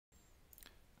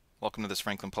Welcome to this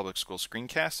Franklin Public School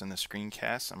screencast. In this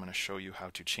screencast, I'm going to show you how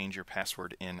to change your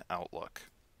password in Outlook.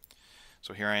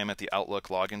 So here I am at the Outlook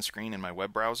login screen in my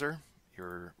web browser.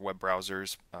 Your web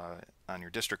browsers on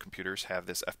your district computers have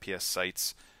this FPS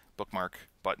Sites bookmark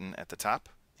button at the top,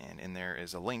 and in there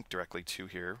is a link directly to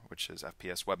here, which is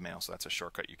FPS Webmail. So that's a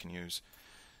shortcut you can use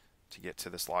to get to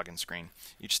this login screen.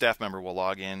 Each staff member will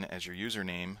log in as your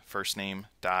username, first name,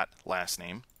 dot, last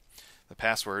name. The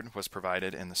password was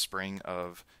provided in the spring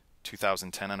of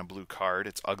 2010 on a blue card.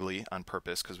 It's ugly on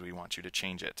purpose because we want you to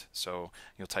change it. So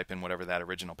you'll type in whatever that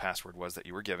original password was that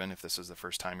you were given if this is the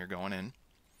first time you're going in.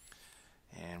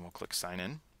 And we'll click sign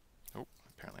in. Oh,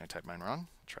 apparently I typed mine wrong.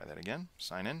 Try that again.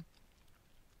 Sign in.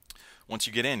 Once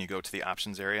you get in, you go to the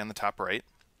options area on the top right.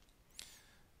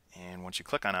 And once you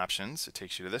click on options, it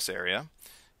takes you to this area.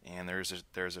 And there's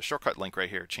a shortcut link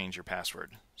right here, change your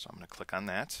password. So I'm going to click on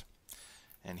that.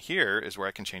 And here is where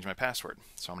I can change my password.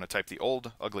 So I'm going to type the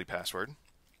old ugly password.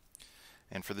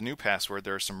 And for the new password,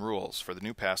 there are some rules. For the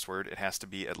new password, it has to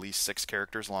be at least 6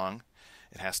 characters long.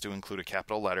 It has to include a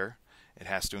capital letter. It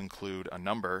has to include a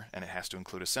number, and it has to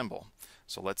include a symbol.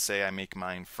 So let's say I make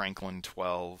mine Franklin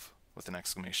 12 with an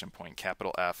exclamation point,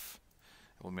 capital F.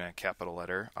 It will be a capital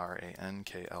letter,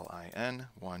 RANKLIN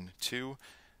 1 2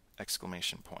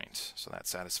 exclamation point. So that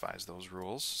satisfies those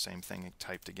rules. Same thing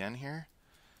typed again here.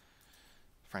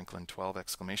 Franklin 12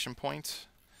 exclamation point,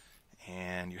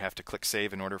 and you have to click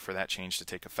save in order for that change to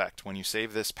take effect. When you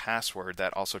save this password,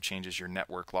 that also changes your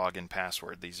network login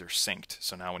password. These are synced,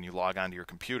 so now when you log onto your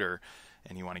computer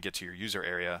and you want to get to your user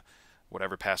area,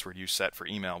 whatever password you set for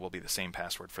email will be the same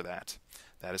password for that.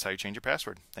 That is how you change your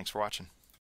password. Thanks for watching.